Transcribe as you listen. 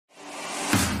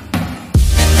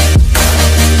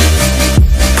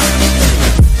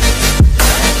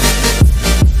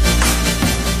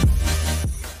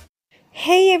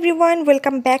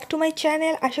Welcome back to my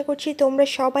channel. আশা করছি তোমরা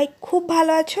সবাই খুব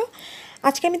ভালো আছো।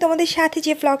 আজকে আমি তোমাদের সাথে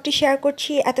যে ভ্লগটি শেয়ার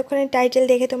করছি, এতক্ষণের টাইটেল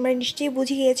দেখে তোমরা নিশ্চয়ই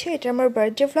বুঝে গিয়েছো এটা আমার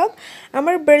বার্থডে ভ্লগ।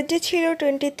 আমার বার্থডে ছিল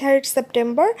 23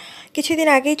 সেপ্টেম্বর। কিছুদিন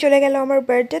আগেই চলে গেল আমার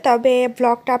বার্থডে, তবে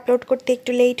ভ্লগটা আপলোড করতে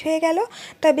একটু লেট হয়ে গেল।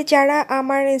 তবে যারা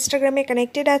আমার ইনস্টাগ্রামে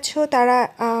কানেক্টেড আছো তারা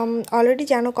অলরেডি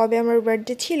জানো কবে আমার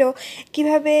বার্থডে ছিল,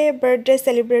 কিভাবে বার্থডে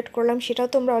সেলিব্রেট করলাম সেটাও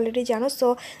তোমরা অলরেডি জানো। সো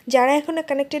যারা এখনও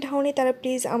কানেক্টেড হওনি তারা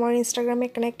প্লিজ আমার ইনস্টাগ্রামে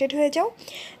কানেক্টেড হয়ে যাও।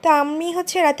 তো আমি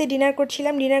রাতে ডিনার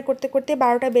করছিলাম, ডিনার করতে করতে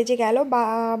 12টা বেজে গেল।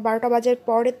 12টা বাজার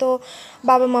পরে তো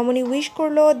বাবা মামুনি উইশ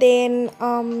করলো। দেন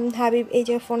হাবিব এই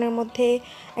যে ফোনের মধ্যে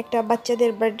একটা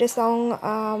বাচ্চাদের বার্থডে সং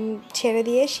ছেড়ে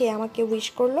দিয়ে সে আমাকে উইশ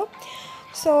করলো।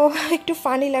 সো একটু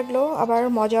ফানি লাগলো, আবার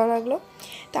মজাও লাগলো।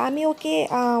 তো আমি ওকে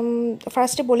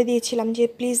ফার্স্টে বলে দিয়েছিলাম যে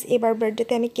প্লিজ এবার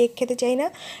বার্থডেতে আমি কেক খেতে চাই না,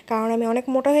 কারণ আমি অনেক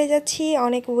মোটা হয়ে যাচ্ছি,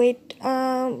 অনেক ওয়েট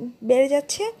বেড়ে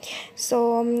যাচ্ছে। সো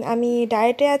আমি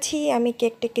ডায়েটে আছি, আমি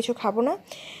কেক টেক কিছু খাবো না।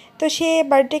 তো সে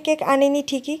বার্থডে কেক আনেনি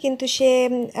ঠিকই, কিন্তু সে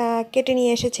কেটে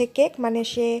নিয়ে এসেছে কেক, মানে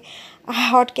সে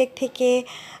হট কেক থেকে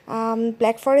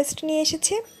ব্ল্যাক ফরেস্ট নিয়ে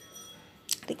এসেছে।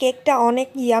 কেকটা অনেক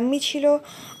ইয়াম্মি ছিল।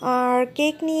 আর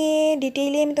কেক নিয়ে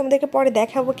ডিটেইলে আমি তোমাদেরকে পরে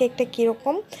দেখাবো কেকটা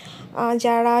কীরকম।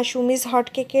 যারা সুমিস হট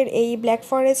কেকের এই ব্ল্যাক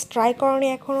ফরেস্ট ট্রাই করনি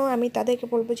এখনও, আমি তাদেরকে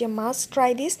বলবো যে মাস্ট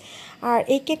ট্রাই দিস। আর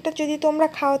এই কেকটা যদি তোমরা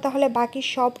খাও তাহলে বাকি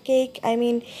সব কেক, আই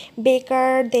মিন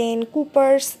বেকার, দেন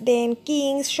কুপার্স, দেন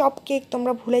কিংস, সব কেক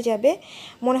তোমরা ভুলে যাবে।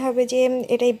 মনে হবে যে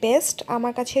এটাই বেস্ট।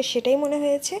 আমার কাছে সেটাই মনে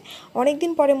হয়েছে। অনেক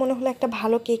দিন পরে মনে হলো একটা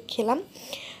ভালো কেক খেলাম।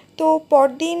 তো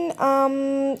পরদিন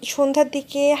সন্ধ্যার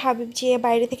দিকে হাবিব যেয়ে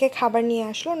বাইরে থেকে খাবার নিয়ে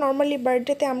আসলো। নর্মালি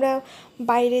বার্থডেতে আমরা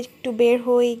বাইরে একটু বের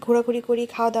হই, ঘোরাঘুরি করি,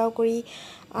 খাওয়া দাওয়া করি।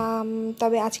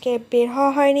 তবে আজকে বের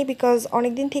হওয়া হয়নি, বিকজ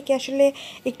অনেক দিন থেকে আসলে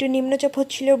একটু নিম্নচাপ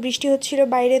হচ্ছিল, বৃষ্টি হচ্ছিল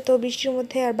বাইরে। তো বৃষ্টির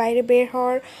মধ্যে আর বাইরে বের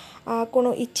হওয়ার কোনো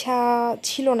ইচ্ছা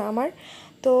ছিল না আমার।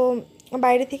 তো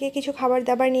বাইরে থেকে কিছু খাবার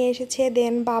দাবার নিয়ে এসেছে।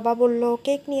 দেন বাবা বলল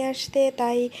কেক নিয়ে আসতে,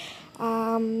 তাই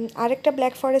আরেকটা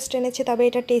ব্ল্যাক ফরেস্ট এনেছে, তবে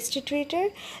এটা টেস্টি ট্রিটের।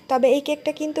 তবে এই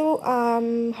কেকটা কিন্তু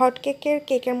হট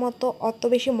কেকের মতো অত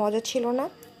বেশি মজা ছিল না,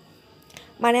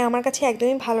 মানে আমার কাছে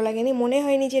একদমই ভালো লাগেনি, মনে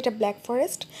হয়নি যে এটা ব্ল্যাক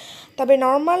ফরেস্ট। তবে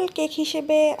নর্মাল কেক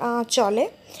হিসেবে চলে।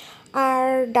 আর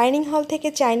ডাইনিং হল থেকে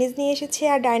চাইনিজ নিয়ে এসেছে,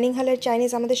 আর ডাইনিং হলের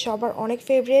চাইনিজ আমাদের সবার অনেক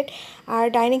ফেভারিট। আর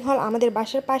ডাইনিং হল আমাদের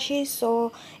বাসার পাশেই, সো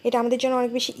এটা আমাদের জন্য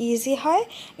অনেক বেশি ইজি হয়।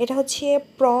 এটা হচ্ছে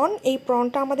প্রন, এই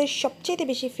প্রনটা আমাদের সবচেয়ে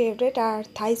বেশি ফেভারিট। আর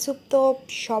থাই স্যুপ তো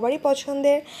সবারই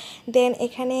পছন্দের। দেন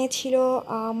এখানে ছিল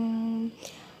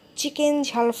চিকেন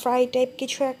ঝাল ফ্রাই টাইপ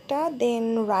কিছু একটা, দেন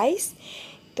রাইস।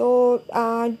 তো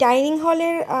ডাইনিং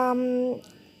হলের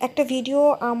একটা ভিডিও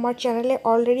আমার চ্যানেলে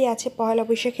অলরেডি আছে, পয়লা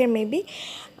বৈশাখের মেবি।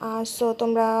 সো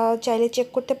তোমরা চাইলে চেক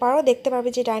করতে পারো, দেখতে পারবে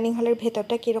যে ডাইনিং হলের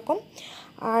ভেতরটা কীরকম।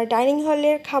 আর ডাইনিং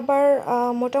হলের খাবার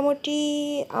মোটামুটি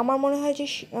আমার মনে হয় যে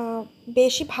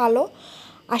বেশি ভালো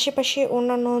আশেপাশে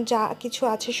অন্যান্য যা কিছু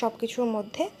আছে সব কিছুর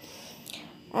মধ্যে,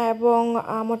 এবং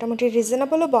মোটামুটি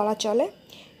রিজনেবলও বলা চলে।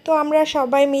 তো আমরা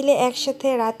সবাই মিলে একসাথে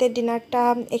রাতের ডিনারটা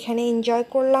এখানে এনজয়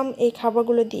করলাম এই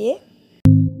খাবারগুলো দিয়ে।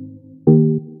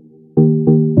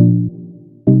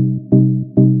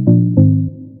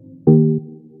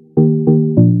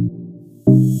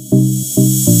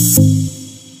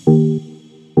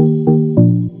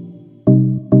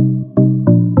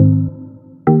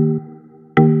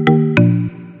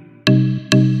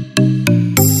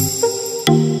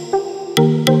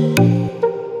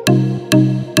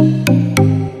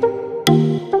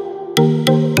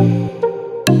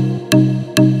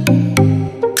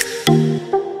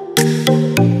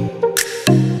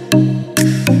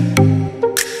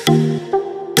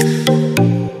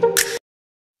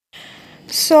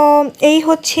 সো এই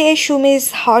হচ্ছে সুমিস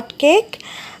হট কেক।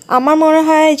 আমার মনে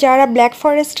হয় যারা ব্ল্যাক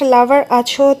ফরেস্ট লাভার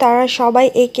আছো তারা সবাই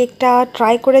এই কেকটা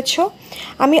ট্রাই করেছো।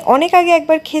 আমি অনেক আগে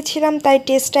একবার খেয়েছিলাম, তাই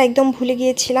টেস্টটা একদম ভুলে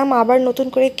গিয়েছিলাম। আবার নতুন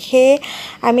করে খেয়ে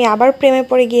আমি আবার প্রেমে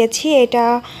পড়ে গিয়েছি। এটা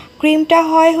ক্রিমটা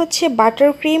হয় হচ্ছে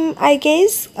বাটার ক্রিম আই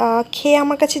গেস, খেয়ে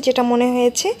আমার কাছে যেটা মনে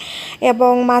হয়েছে।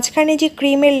 এবং মাঝখানে যে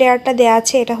ক্রিমের লেয়ারটা দেওয়া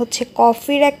আছে এটা হচ্ছে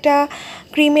কফির একটা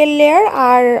ক্রিমের লেয়ার।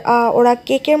 আর ওরা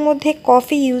কেকের মধ্যে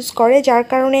কফি ইউজ করে, যার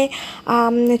কারণে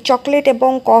চকলেট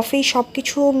এবং কফি সব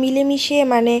কিছু মিলেমিশে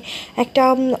মানে একটা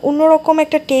অন্যরকম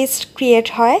একটা টেস্ট ক্রিয়েট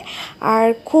হয়। আর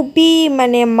খুবই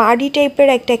মানে মাডি টাইপের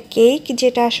একটা কেক,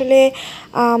 যেটা আসলে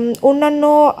অন্যান্য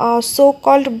সো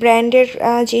কল্ড ব্র্যান্ডের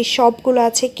যে শপগুলো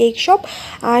আছে কেক শপ,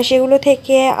 সেগুলো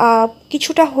থেকে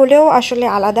কিছুটা হলেও আসলে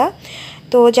আলাদা।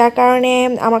 তো যার কারণে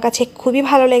আমার কাছে খুবই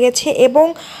ভালো লেগেছে। এবং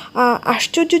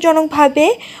আশ্চর্যজনকভাবে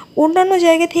অন্যান্য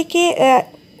জায়গা থেকে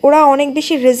ওরা অনেক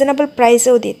বেশি রিজনেবল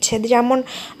প্রাইসেও দিচ্ছে। যেমন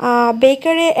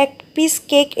বেকারে পিস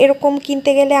কেক এরকম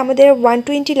কিনতে গেলে আমাদের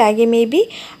 120 লাগে মেবি।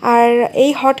 আর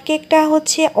এই হট কেকটা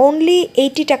হচ্ছে অনলি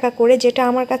 80 টাকা করে, যেটা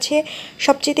আমার কাছে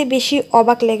সবচেয়ে বেশি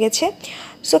অবাক লেগেছে।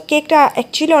 সো কেকটা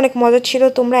অ্যাকচুয়ালি অনেক মজা ছিল।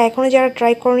 তোমরা এখনও যারা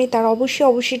ট্রাই করোনি তারা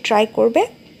অবশ্যই ট্রাই করবে।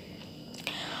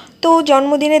 তো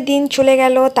জন্মদিনের দিন চলে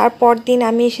গেল, তারপর দিন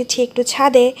আমি এসেছি একটু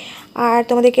ছাদে। আর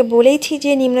তোমাদেরকে বলেইছি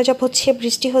যে নিম্নচাপ হচ্ছে,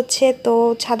 বৃষ্টি হচ্ছে। তো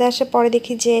ছাদে আসার পরে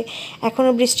দেখি যে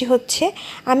এখনও বৃষ্টি হচ্ছে।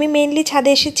 আমি মেইনলি ছাদে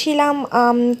এসেছিলাম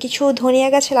কিছু ধনিয়া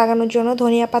গাছ লাগানোর জন্য,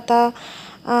 ধনিয়া পাতা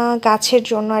গাছের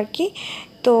জন্য আর কি।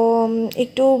 তো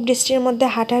একটু বৃষ্টির মধ্যে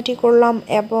হাঁটাহাঁটি করলাম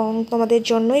এবং তোমাদের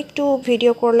জন্য একটু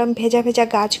ভিডিও করলাম ভেজা ভেজা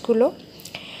গাছগুলো।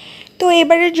 তো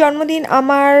এবারের জন্মদিন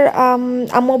আমার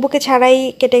আম্মু আব্বুকে ছাড়াই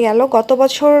কেটে গেল। গত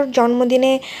বছর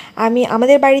জন্মদিনে আমি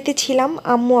আমাদের বাড়িতে ছিলাম,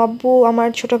 আম্মু আব্বু আমার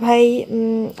ছোট ভাই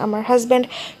আমার হাজব্যান্ড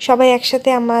সবাই একসাথে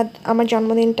আমার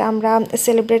জন্মদিনটা আমরা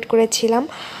সেলিব্রেট করেছিলাম।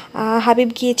 হাবিব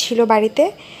গিয়েছিল বাড়িতে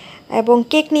এবং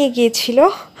কেক নিয়ে গিয়েছিল।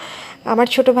 আমার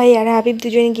ছোট ভাই আর হাবিব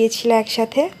দুজনে গিয়েছিল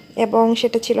একসাথে এবং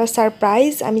সেটা ছিল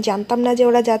সারপ্রাইজ, আমি জানতাম না যে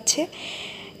ওরা যাচ্ছে।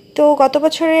 তো গত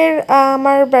বছরের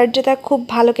আমার বার্থডেটা খুব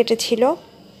ভালো কেটেছিল।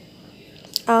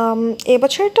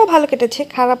 এবছরটাও ভালো কেটেছে,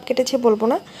 খারাপ কেটেছে বলবো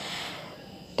না,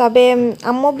 তবে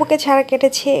আম্মু আব্বুকে ছাড়া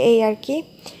কেটেছে এই আর কি।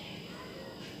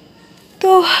 তো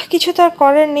কিছু তো আর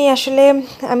করার নেই আসলে,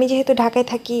 আমি যেহেতু ঢাকায়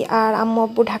থাকি আর আম্মু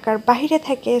আব্বু ঢাকার বাইরে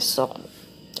থাকে, সো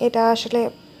এটা আসলে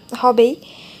হবেই।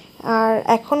 আর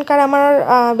এখনকার আমার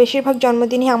বেশিরভাগ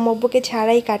জন্মদিনই আম্মু আব্বুকে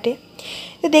ছাড়াই কাটে।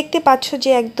 তো দেখতে পাচ্ছ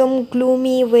যে একদম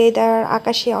গ্লুমি ওয়েদার,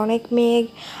 আকাশে অনেক মেঘ।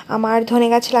 আমার ধনে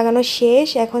গাছ লাগানো শেষ,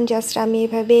 এখন জাস্ট আমি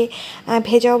এভাবে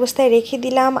ভেজা অবস্থায় রেখে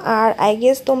দিলাম। আর আই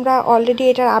গেস তোমরা অলরেডি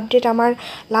এটার আপডেট আমার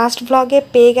লাস্ট ভ্লগে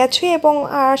পেয়ে গেছো এবং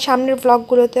সামনের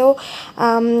ভ্লগগুলোতেও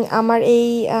আমার এই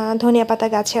ধনিয়া পাতা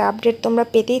গাছের আপডেট তোমরা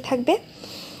পেতেই থাকবে।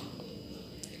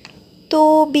 তো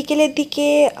বিকেলের দিকে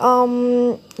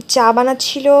চা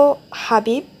বানাচ্ছিল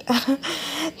হাবিব।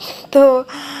 তো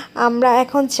আমরা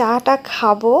এখন চাটা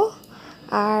খাবো।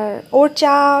 আর ওর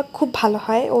চা খুব ভালো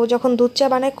হয়, ও যখন দুধ চা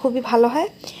বানায় খুবই ভালো হয়।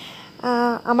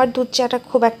 আমার দুধ চাটা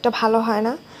খুব একটা ভালো হয়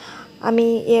না, আমি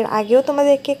এর আগেও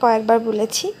তোমাদেরকে কয়েকবার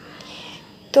বলেছি।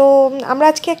 তো আমরা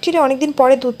আজকে অ্যাকচুয়ালি অনেক দিন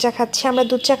পরে দুধ চা খাচ্ছি, আমরা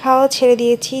দুধ চা খাওয়াও ছেড়ে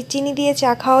দিয়েছি, চিনি দিয়ে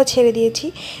চা খাওয়াও ছেড়ে দিয়েছি।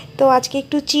 তো আজকে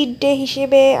একটু চিট ডে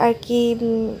হিসেবে আর কি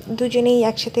দুজনেই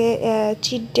একসাথে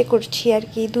চিট ডে করছি আর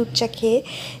কি, দুধ চা খেয়ে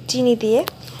চিনি দিয়ে।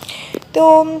 তো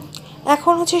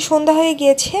এখন হচ্ছে সন্ধ্যা হয়ে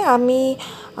গিয়েছে, আমি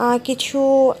কিছু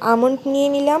আমন্ড নিয়ে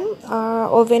নিলাম,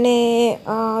 ওভেনে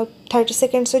 30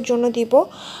 সেকেন্ডসের জন্য দিব,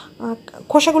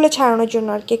 খোসাগুলো ছাড়ানোর জন্য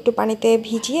আর কি। একটু পানিতে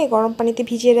ভিজিয়ে, গরম পানিতে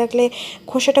ভিজিয়ে রাখলে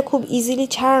খোসাটা খুব ইজিলি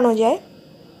ছাড়ানো যায়।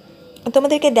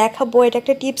 তোমাদেরকে দেখাবো, এটা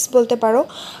একটা টিপস বলতে পারো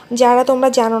যারা তোমরা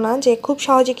জানো না, যে খুব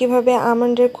সহজে কীভাবে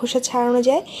আমন্ডের খোসা ছাড়ানো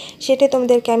যায়, সেটাই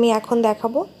তোমাদেরকে আমি এখন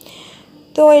দেখাবো।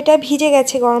 তো এটা ভিজে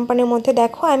গেছে গরম পানির মধ্যে,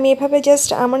 দেখো আমি এভাবে জাস্ট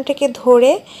আমন্ডটাকে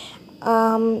ধরে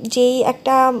যেই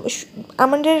একটা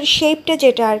আমন্ডের শেপটা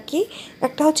যেটা আর কি,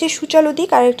 একটা হচ্ছে সূচালো দিক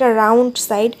আর একটা রাউন্ড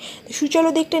সাইড। সূচালো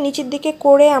দিকটা নিচের দিকে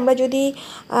করে আমরা যদি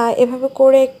এভাবে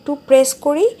করে একটু প্রেস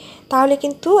করি তাহলে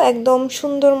কিন্তু একদম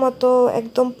সুন্দর মতো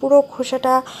একদম পুরো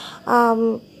খোসাটা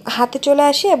হাতে চলে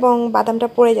আসে এবং বাদামটা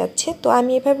পড়ে যাচ্ছে। তো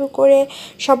আমি এভাবে করে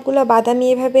সবগুলো বাদামই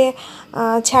এভাবে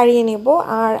ছাড়িয়ে নেব।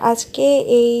 আর আজকে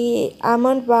এই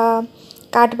আমন্ড বা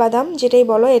কাঠবাদাম যেটাই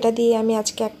বলো, এটা দিয়ে আমি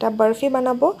আজকে একটা বরফি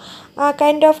বানাবো,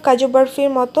 কাইন্ড অফ কাজু বরফির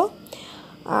মতো।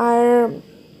 আর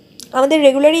আমাদের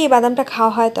রেগুলারই এই বাদামটা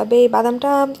খাওয়া হয়, তবে এই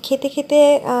বাদামটা খেতে খেতে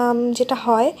যেটা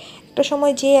হয় একটা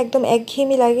সময় যে একদম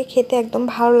একঘেয়েমি লাগে, খেতে একদম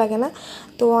ভালো লাগে না।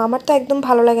 তো আমার তো একদম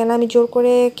ভালো লাগে না, আমি জোর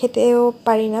করে খেতেও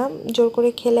পারি না, জোর করে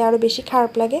খেলে আরও বেশি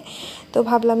খারাপ লাগে। তো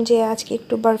ভাবলাম যে আজকে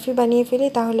একটু বরফি বানিয়ে ফেলি,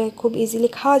 তাহলে খুব ইজিলি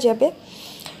খাওয়া যাবে।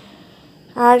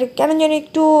 আর কেন যেন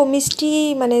একটু মিষ্টি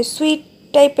মানে সুইট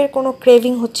টাইপের কোনো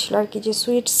ক্রেভিং হচ্ছিল আর কি, যে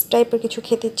সুইটস টাইপের কিছু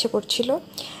খেতে ইচ্ছে করছিল।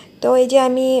 তো এই যে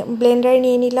আমি ব্লেন্ডার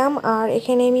নিয়ে নিলাম, আর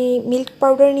এখানে আমি মিল্ক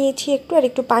পাউডার নিয়েছি একটু, আর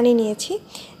একটু পানি নিয়েছি।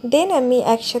 দেন আমি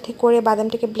একসাথে করে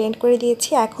বাদামটাকে ব্লেন্ড করে দিয়েছি।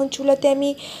 এখন চুলাতে আমি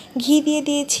ঘি দিয়ে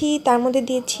দিয়েছি, তার মধ্যে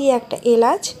দিয়েছি একটা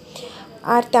এলাচ,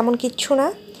 আর তেমন কিচ্ছু না।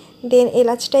 দেন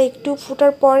এলাচটা একটু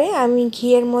ফুটার পরে আমি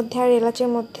ঘিয়ের মধ্যে আর এলাচের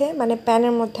মধ্যে মানে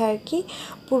প্যানের মধ্যে আর কি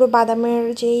পুরো বাদামের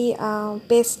যেই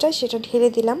পেস্টটা সেটা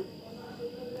ঢেলে দিলাম।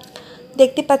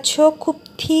 দেখতে পাচ্ছ খুব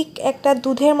ঠিক একটা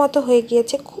দুধের মতো হয়ে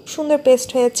গিয়েছে, খুব সুন্দর পেস্ট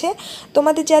হয়েছে।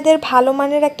 তোমাদের যাদের ভালো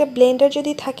মানের একটা ব্লেন্ডার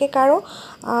যদি থাকে কারো,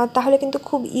 তাহলে কিন্তু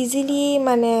খুব ইজিলি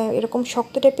মানে এরকম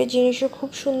শক্ত টাইপের জিনিসও খুব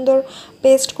সুন্দর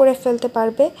পেস্ট করে ফেলতে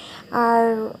পারবে। আর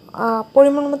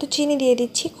পরিমাণ মতো চিনি দিয়ে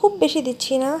দিচ্ছি, খুব বেশি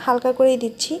দিচ্ছি না, হালকা করেই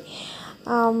দিচ্ছি।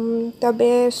 তবে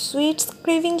সুইটস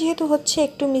ক্রেভিং যেহেতু হচ্ছে,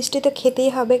 একটু মিষ্টি তো খেতেই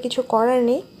হবে, কিছু করার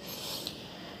নেই।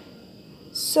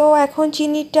 সো এখন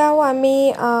চিনিটাও আমি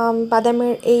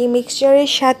বাদামের এই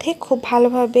মিক্সচারের সাথে খুব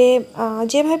ভালোভাবে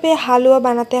যেভাবে হালুয়া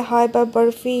বানাতে হয় বা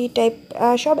বরফি টাইপ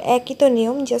সব একই তো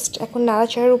নিয়ম, জাস্ট এখন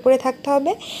নাড়াচাড়ার উপরে থাকতে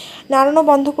হবে। নাড়ানো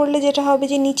বন্ধ করলে যেটা হবে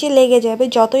যে নিচে লেগে যাবে,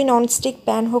 যতই ননস্টিক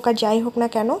প্যান হোক আর যাই হোক না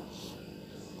কেন।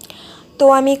 তো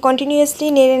আমি কন্টিনিউয়াসলি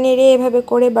নেড়ে নেড়ে এভাবে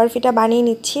করে বরফিটা বানিয়ে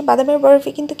নিচ্ছি। বাদামের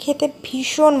বরফি কিন্তু খেতে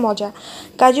ভীষণ মজা।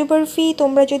 কাজু বরফি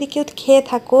তোমরা যদি কেউ খেয়ে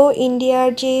থাকো, ইন্ডিয়ার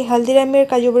যে হলদিরামের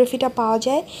কাজু বরফিটা পাওয়া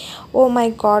যায়, ও মাই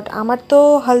গড, আমার তো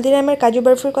হলদিরামের কাজু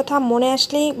বরফির কথা মনে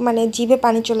আসলেই মানে জিভে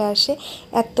পানি চলে আসে,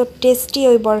 এত টেস্টি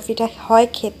ওই বরফিটা হয়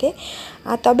খেতে।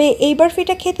 তবে এই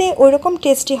বরফিটা খেতে ওইরকম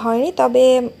টেস্টি হয়নি, তবে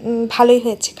ভালোই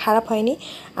হয়েছে, খারাপ হয়নি।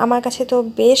 আমার কাছে তো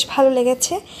বেশ ভালো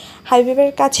লেগেছে,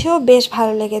 হাবিবের কাছেও বেশ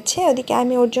ভালো লেগেছে। ওদিকে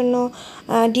আমি ওর জন্য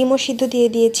ডিমও সিদ্ধ দিয়ে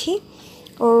দিয়েছি।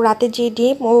 ওর রাতে যে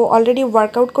ডিম, ও অলরেডি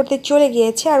ওয়ার্কআউট করতে চলে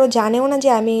গিয়েছে, আর ও জানেও না যে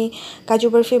আমি কাজু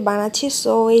বরফি বানাচ্ছি।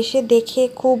 সো এসে দেখে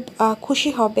খুব খুশি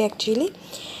হবে অ্যাকচুয়ালি,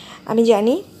 আমি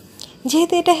জানি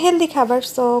যেহেতু এটা হেলদি খাবার,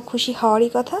 সো খুশি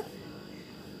হওয়ারই কথা।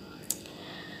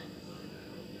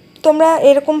 তোমরা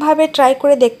এরকমভাবে ট্রাই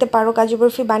করে দেখতে পারো, কাজু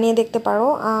বরফি বানিয়ে দেখতে পারো,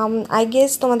 আই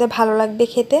গেস তোমাদের ভালো লাগবে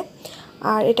খেতে।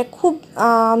 আর এটা খুব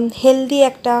হেলদি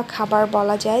একটা খাবার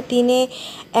বলা যায়, দিনে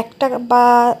একটা বা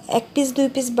এক পিস 2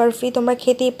 পিস বরফি তোমরা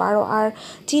খেতেই পারো। আর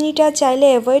চিনিটা চাইলে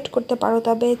অ্যাভয়েড করতে পারো,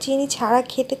 তবে চিনি ছাড়া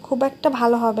খেতে খুব একটা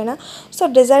ভালো হবে না। সো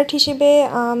ডেজার্ট হিসেবে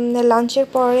লাঞ্চের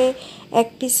পরে এক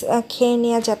পিস খেয়ে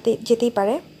নেওয়া যেতেই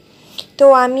পারে। তো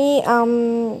আমি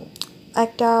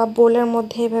একটা বোলের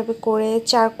মধ্যে এভাবে করে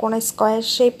 4 কোণা স্কোয়ার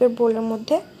শেপের বোলের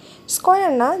মধ্যে,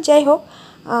 স্কোয়ার না যাই হোক,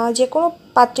 যে কোনো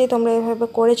পাত্রে তোমরা এভাবে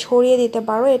করে ছড়িয়ে দিতে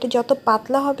পারো। এটা যত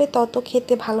পাতলা হবে তত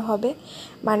খেতে ভালো হবে।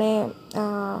 মানে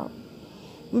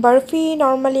বরফি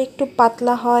নর্মালি একটু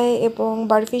পাতলা হয় এবং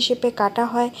বরফি শেপে কাটা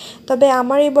হয়, তবে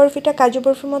আমার এই বরফিটা কাজু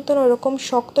বরফির মতন ওরকম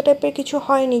শক্ত টাইপের কিছু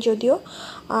হয়নি, যদিও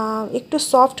একটু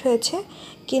সফট হয়েছে,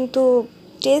 কিন্তু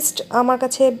টেস্ট আমার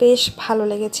কাছে বেশ ভালো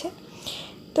লেগেছে।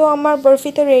 তো আমার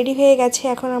বরফি তো রেডি হয়ে গেছে,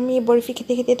 এখন আমি বরফি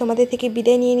খেতে খেতে তোমাদের থেকে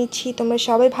বিদায় নিয়ে নিচ্ছি। তোমরা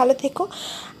সবাই ভালো থেকো,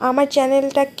 আমার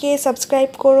চ্যানেলটাকে সাবস্ক্রাইব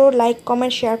করো, লাইক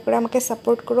কমেন্ট শেয়ার করে আমাকে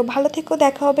সাপোর্ট করো। ভালো থেকো,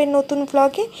 দেখা হবে নতুন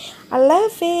ব্লগে। আল্লাহ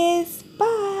হাফেজ।